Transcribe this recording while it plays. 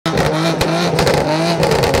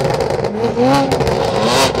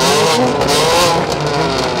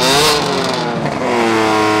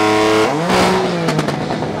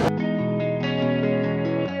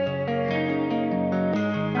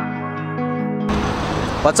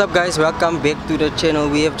What's up guys, welcome back to the channel.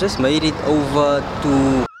 We have just made it over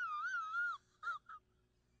to...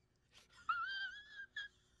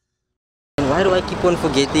 Why do I keep on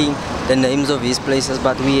forgetting the names of these places?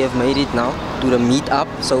 But we have made it now to the meetup.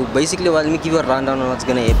 So basically, let me give you a rundown on what's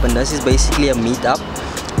gonna happen. This is basically a meetup.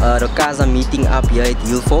 The cars are meeting up here at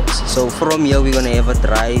Hillfox. So from here we're gonna have a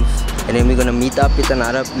drive, and then we're gonna meet up at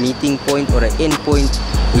another meeting point or an end point,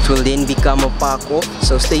 which will then become a park off.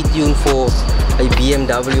 So stay tuned for a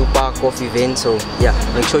BMW park off event. So yeah,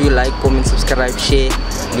 make sure you like, comment, subscribe, share,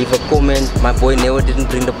 leave a comment. My boy Neo didn't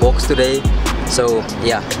bring the box today, so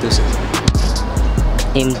yeah, deuces.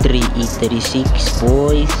 M3 E36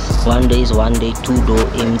 boys. One day is one day, two-door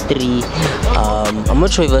M3. I'm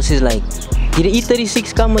not sure if this is like, did the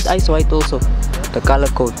E36 come with ice white also? The color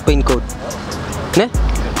code, paint code? Nah?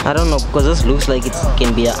 I don't know, because this looks like it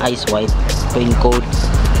can be an ice white paint code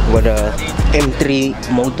with a M3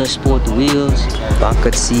 motorsport wheels,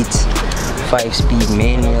 bucket seats, 5-speed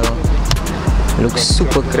manual. Looks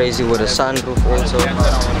super crazy with a sunroof also.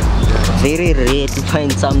 Very rare to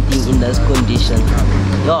find something in this condition.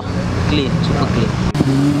 Oh, clean, super clean.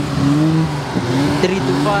 3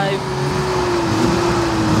 to 5.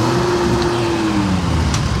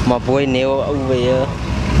 My boy Neo over here.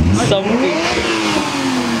 Something.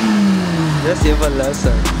 Just have a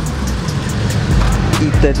lesson.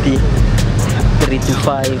 E30. 3 to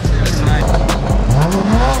 5.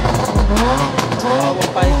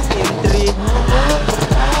 5 M3.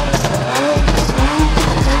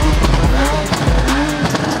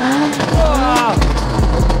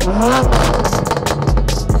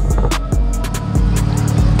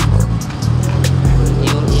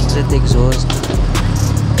 Your exit exhaust.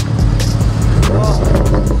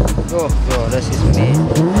 Oh, this is mad.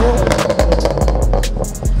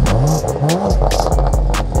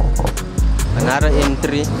 Another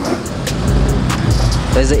M3.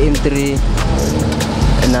 There's an M3.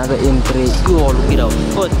 Another M3. Oh, look at the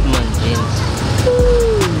footman, gents.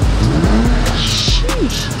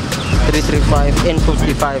 335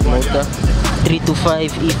 N55 motor.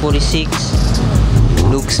 325 E46.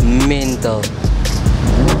 Looks mental.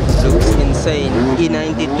 Looks insane.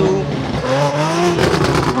 E92.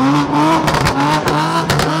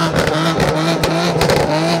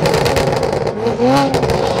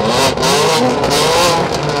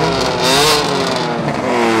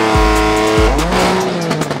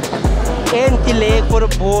 Empty leg for the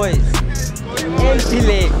boys. Empty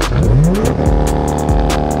leg.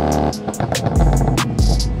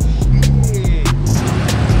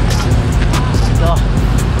 Oh,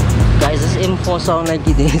 guys, this M4 sound like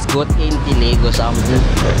it has got empty leg or something.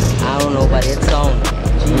 I don't know, but it sound.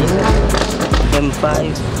 Jesus.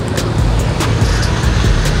 M5.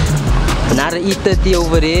 Another E30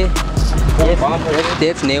 over there.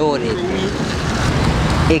 That's Neo already.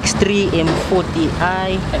 X3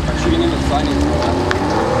 M40i.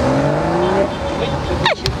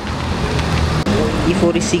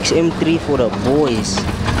 E46 M3 for the boys.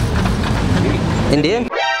 And then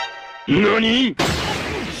何?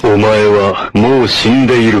お前はもう死ん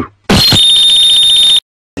でいる。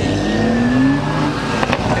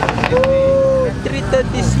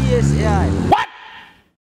330 CSI. What?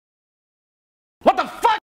 What the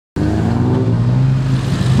fuck? We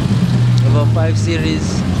have a 5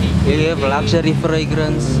 Series. We have luxury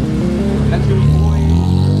fragrance.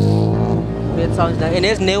 That sounds nice. And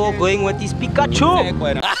there's Neo going with his Pikachu.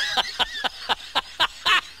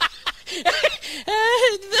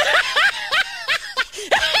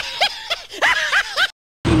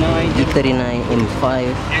 E39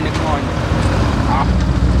 M5.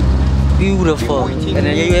 Beautiful. And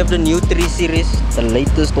then you have the new 3 Series, the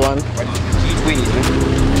latest one.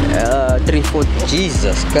 340.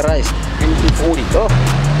 Jesus Christ. 240. Oh,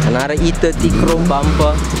 another E30 chrome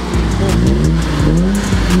bumper.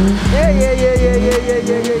 Yeah.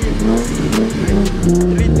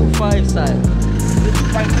 325 style.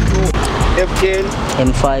 F10.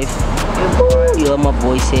 M5. Oh, yeah, my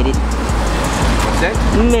boy said it. What's that?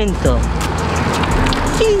 Mental.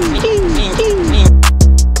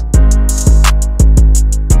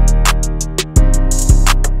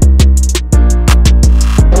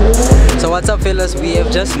 So what's up fellas, we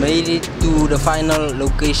have just made it to the final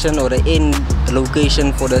location or the end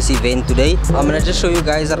location for this event today. I'm gonna just show you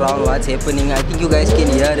guys around what's happening. I think you guys can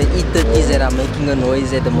hear the E30s that are making a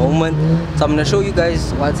noise at the moment. So I'm gonna show you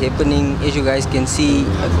guys what's happening. As you guys can see,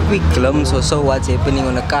 a quick glimpse or so what's happening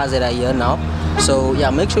on the cars that are here now. So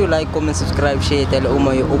yeah, make sure you like, comment, subscribe, share, tell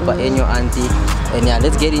Oma, your Opa and your auntie. And yeah,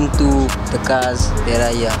 let's get into the cars that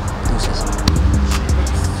are here. Deuces.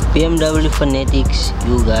 BMW fanatics,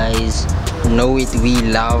 you guys know it, we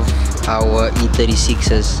love our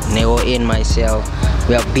E36s. Neo and myself,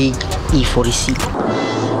 we are big E46.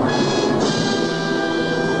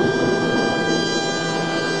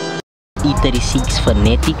 E36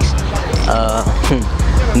 fanatics.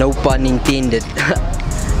 No pun intended.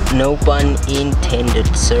 No pun intended,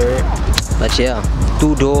 sir. But yeah,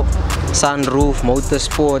 2-door, sunroof,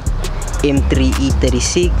 motorsport, M3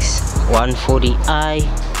 E36,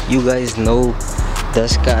 140i. You guys know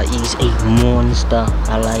this car is a monster.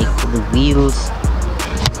 I like the wheels.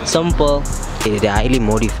 Simple, they're highly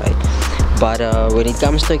modified. But when it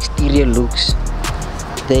comes to exterior looks,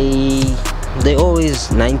 they always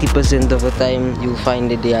 90% of the time you'll find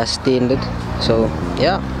that they are standard. So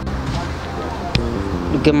yeah.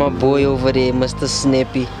 Look at my boy over there, Mr.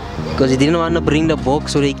 Snappy. Because he didn't want to bring the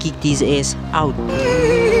box, so they kicked his ass out.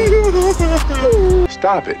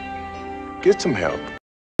 Stop it. Get some help.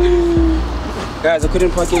 Guys, I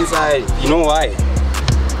couldn't park inside. You know why?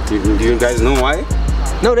 Do you guys know why?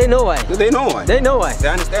 No, they know why. They know why. They know why. They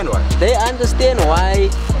understand why. They understand why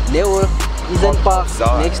Leo isn't parked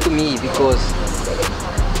next to me, because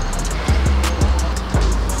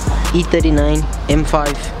E39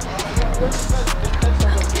 M5.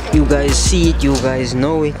 You guys see it, you guys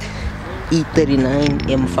know it. E39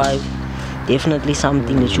 M5, definitely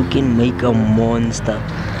something that you can make a monster.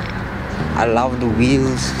 I love the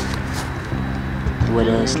wheels.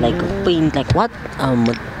 Whether it's like a paint, like what?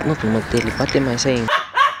 Not metallic. What am I saying?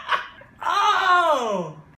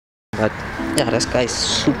 But yeah, this guy is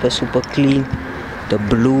super clean. The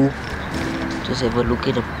blue, just have a look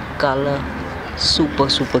at the color. Super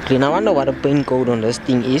clean. I wonder what the paint code on this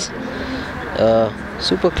thing is.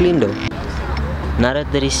 Super clean though. Not a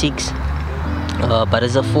 36, but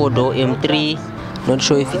it's a 4-door M3. Not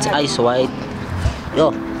sure if it's ice white.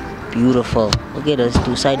 Yo, beautiful. Look at us,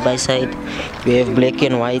 two side by side. We have black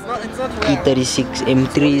and white E36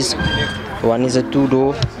 M3s. One is a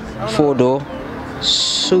 2-door, 4-door.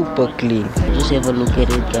 Super clean. Just have a look at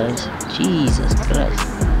it, guys. Jesus Christ.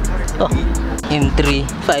 Oh, M3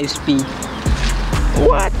 5-speed.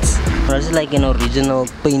 What? This is like an original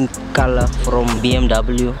paint color from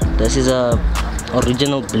BMW. This is a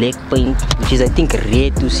original black paint, which is I think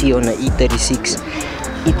rare to see on a E36.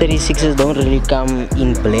 E36s don't really come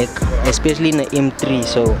in black, especially in the M3.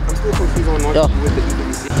 So yeah.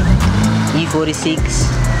 E46,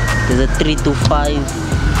 there's a 325.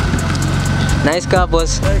 Nice car,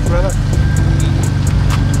 boss. Thanks, brother.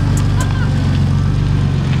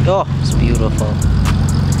 Oh, it's beautiful.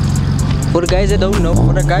 For the guys that don't know,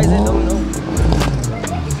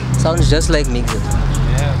 sounds just like Mixer.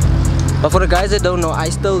 Yeah. But for the guys that don't know, I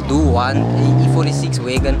still do want a E46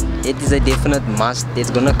 wagon. It is a definite must.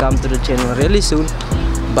 It's gonna come to the channel really soon.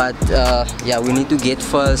 But yeah, we need to get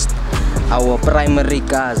first our primary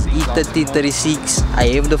cars. E30, 36.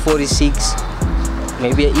 I have the 46.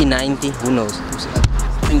 Maybe an E90. Who knows?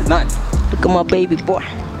 Think not. Look at my baby boy.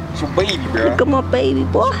 It's your baby, bro. Look at my baby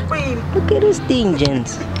boy. Look at this thing,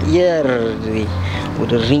 gents. Yeah, with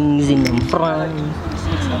the rings in the front.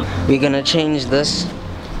 We're gonna change this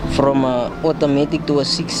from automatic to a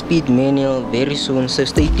 6-speed manual very soon, so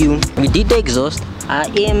stay tuned. We did the exhaust. I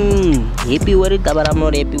am happy with it, but I'm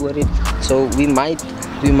not happy with it. So we might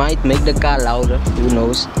make the car louder. Who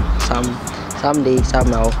knows? Someday,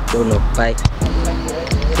 somehow. Don't know. Bye.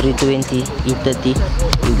 320 E30.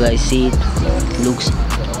 You guys see it? Looks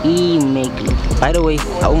immaculate. By the way,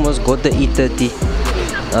 I almost got the E30.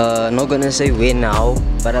 Not gonna say when now,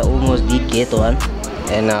 but I almost did get one,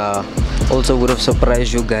 and also would have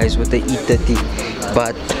surprised you guys with the E30.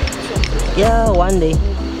 But yeah, one day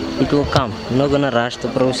it will come. I'm not gonna rush the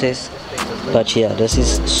process, but yeah, this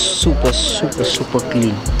is super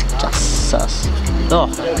clean. Just sus. Oh,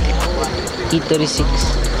 E36.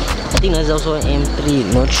 I think that's also an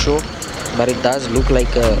M3. Not sure, but it does look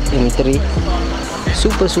like a M3.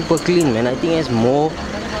 Super clean, man. I think it has more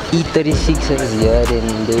E36s here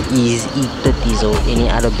than there is E30s or any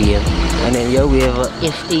other BM. And then here we have a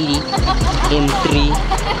F80 M3.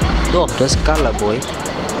 Oh, this color, boy.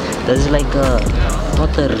 This is like a,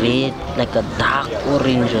 not a red, like a dark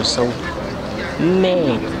orange or so.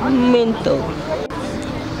 Man, mental.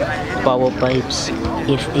 Power pipes,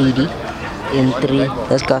 F80 M3.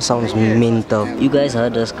 This car sounds mental. You guys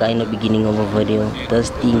heard this guy in the beginning of the video. This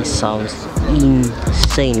thing sounds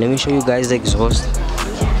insane. Let me show you guys the exhaust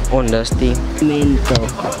on this thing. Mental.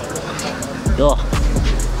 Yo,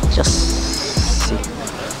 just see.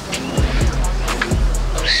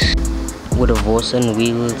 With the Vossen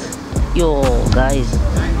wheels. Yo, guys.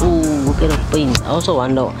 Ooh, look at the paint. I also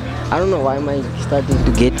wonder, I don't know why am I starting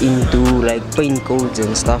to get into like paint codes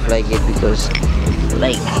and stuff like it, because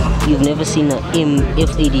like you've never seen a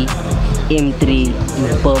F80 M3 in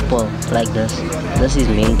purple like this. This is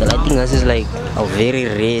mental. I think this is like a very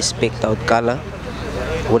rare spec'd out color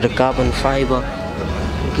with a carbon fiber.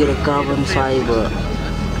 Get a carbon fiber.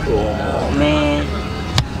 Oh man,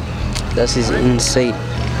 this is insane.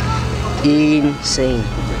 Insane.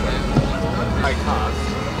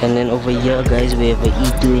 And then over here guys we have a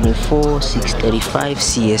E24 635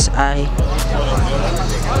 CSI.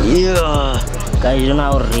 Yeah guys, you don't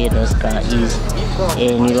know how rare this car is,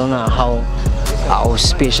 and you don't know how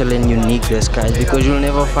special and unique this car is, because you'll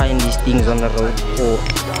never find these things on the road, or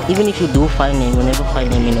even if you do find them, you'll never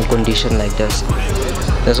find them in a condition like this.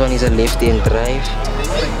 This one is a left-hand drive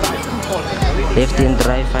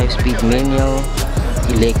 5-speed manual,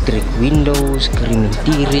 electric windows, cream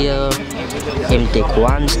interior, MTEC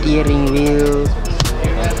 1 steering wheel,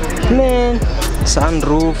 man,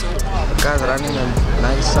 sunroof. The car's running a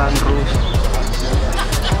nice sunroof.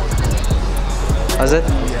 How's it?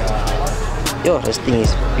 Yo, this thing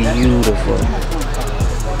is beautiful.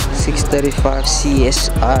 635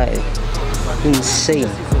 CSI, insane.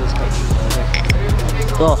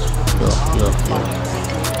 Yo.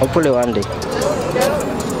 Hopefully one day.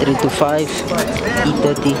 325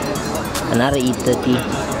 E30, another E30.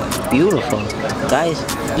 Beautiful guys.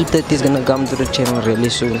 E30 is gonna come to the channel really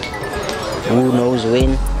soon. Who knows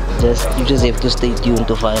when? You just have to stay tuned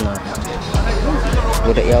to find out.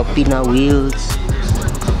 With the Alpina wheels,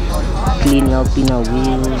 clean Alpina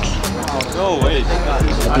wheels. No way. I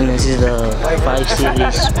think this is the 5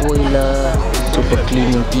 series spoiler, super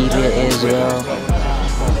clean interior as well.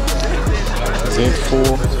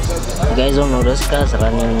 Z4. You guys don't know, this car's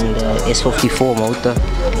running the S54 motor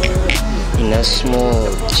in a small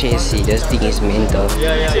chassis. This thing is mental.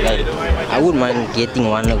 Like, I wouldn't mind getting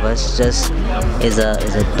one of us just as a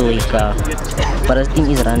toy car, but this thing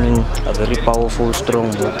is running a very powerful,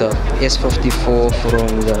 strong motor. S54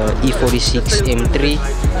 from the E46 M3.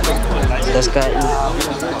 This car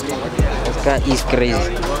is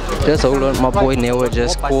crazy. Just hold on, my boy Neo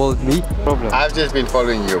just called me. I've just been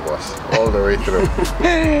following you, boss, all the way through.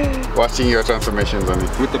 Watching your transformations on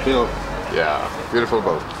it. With the build. Yeah, beautiful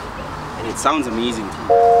boat. And it sounds amazing.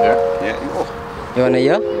 Yeah? Yeah. Oh, You wanna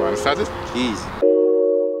hear? You want to start it? jeez.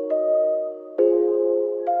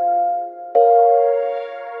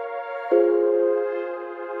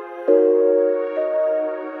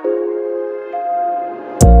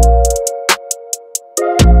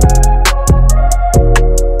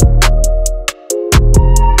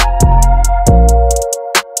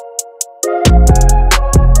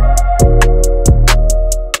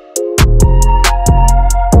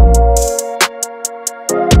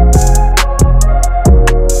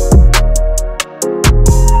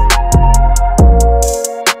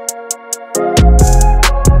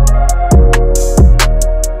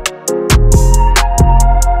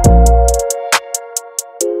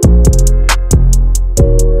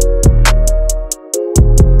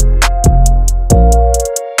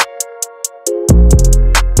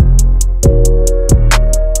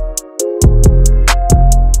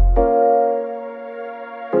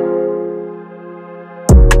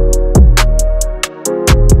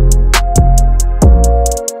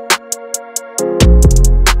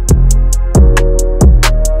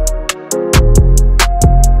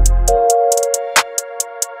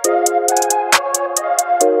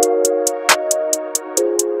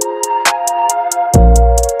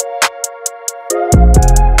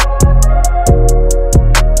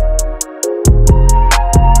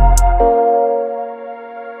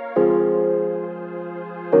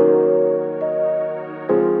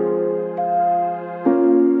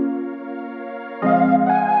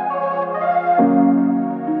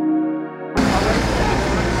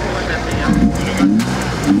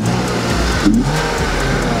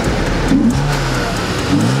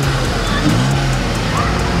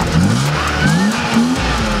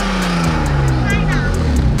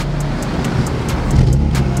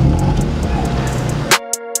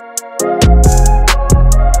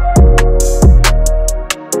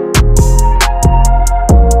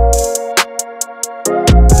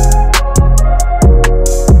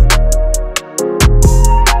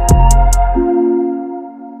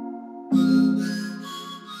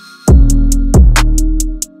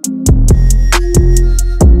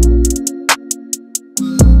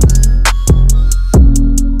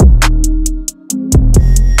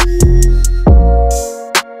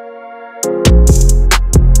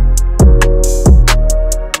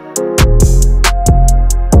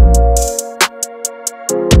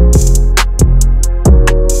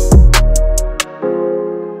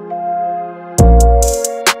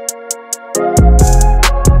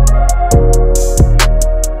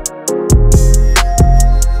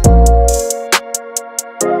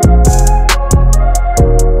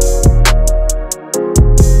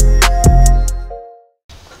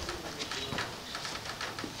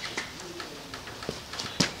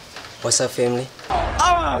 What's up, family?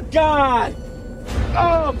 Oh God!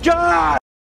 Oh God!